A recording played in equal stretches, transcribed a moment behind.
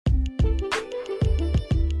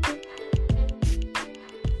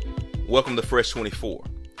Welcome to Fresh 24,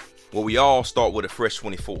 where we all start with a fresh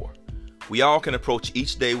 24. We all can approach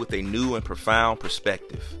each day with a new and profound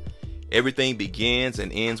perspective. Everything begins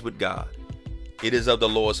and ends with God. It is of the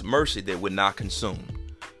Lord's mercy that we're not consumed,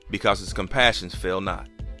 because his compassions fail not.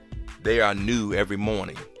 They are new every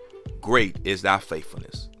morning. Great is thy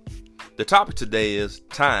faithfulness. The topic today is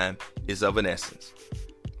time is of an essence.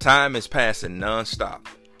 Time is passing non-stop,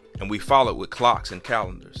 and we follow it with clocks and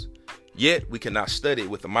calendars. Yet we cannot study it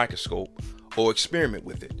with a microscope or experiment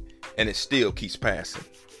with it, and it still keeps passing.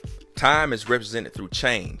 Time is represented through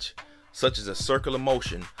change, such as a circular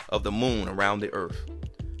motion of the moon around the earth.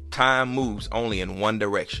 Time moves only in one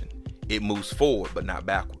direction. It moves forward but not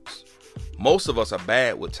backwards. Most of us are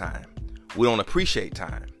bad with time. We don't appreciate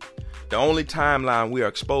time. The only timeline we are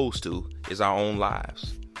exposed to is our own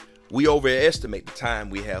lives. We overestimate the time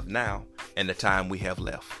we have now and the time we have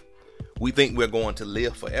left. We think we're going to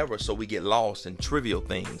live forever, so we get lost in trivial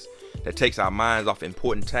things that takes our minds off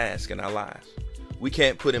important tasks in our lives. We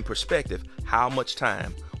can't put in perspective how much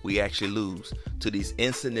time we actually lose to these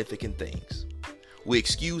insignificant things. We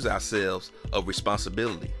excuse ourselves of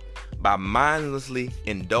responsibility by mindlessly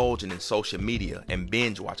indulging in social media and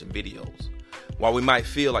binge watching videos. While we might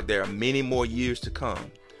feel like there are many more years to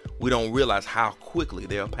come, we don't realize how quickly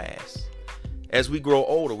they'll pass. As we grow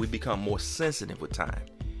older, we become more sensitive with time.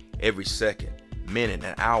 Every second, minute,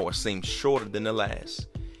 and hour seems shorter than the last.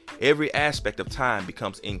 Every aspect of time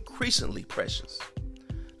becomes increasingly precious.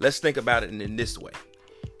 Let's think about it in this way.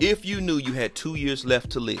 If you knew you had 2 years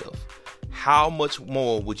left to live, how much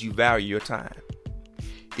more would you value your time?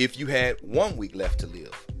 If you had 1 week left to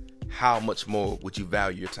live, how much more would you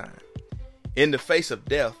value your time? In the face of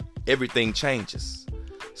death, everything changes.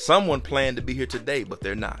 Someone planned to be here today, but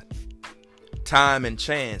they're not. Time and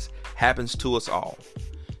chance happens to us all.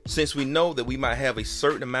 Since we know that we might have a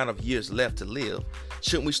certain amount of years left to live,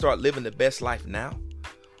 shouldn't we start living the best life now?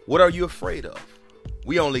 What are you afraid of?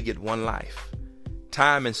 We only get one life.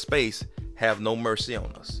 Time and space have no mercy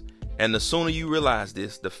on us. And the sooner you realize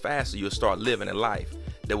this, the faster you'll start living a life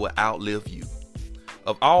that will outlive you.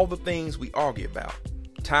 Of all the things we argue about,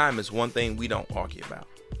 time is one thing we don't argue about.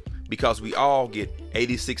 Because we all get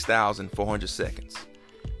 86,400 seconds,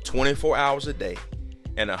 24 hours a day,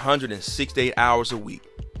 and 168 hours a week.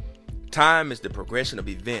 Time is the progression of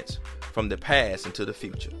events from the past into the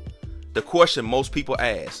future. The question most people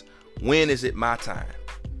ask, when is it my time?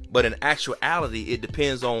 But in actuality, it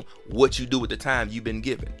depends on what you do with the time you've been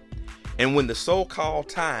given. And when the so-called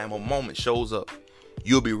time or moment shows up,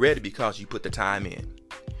 you'll be ready because you put the time in.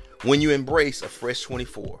 When you embrace a fresh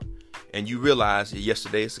 24 and you realize that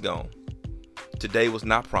yesterday is gone, today was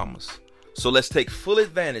not promised. So let's take full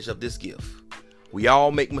advantage of this gift. We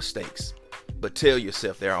all make mistakes, but tell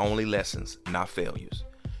yourself there are only lessons, not failures.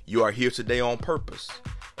 You are here today on purpose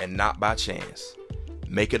and not by chance.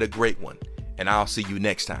 Make it a great one, and I'll see you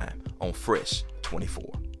next time on Fresh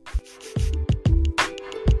 24.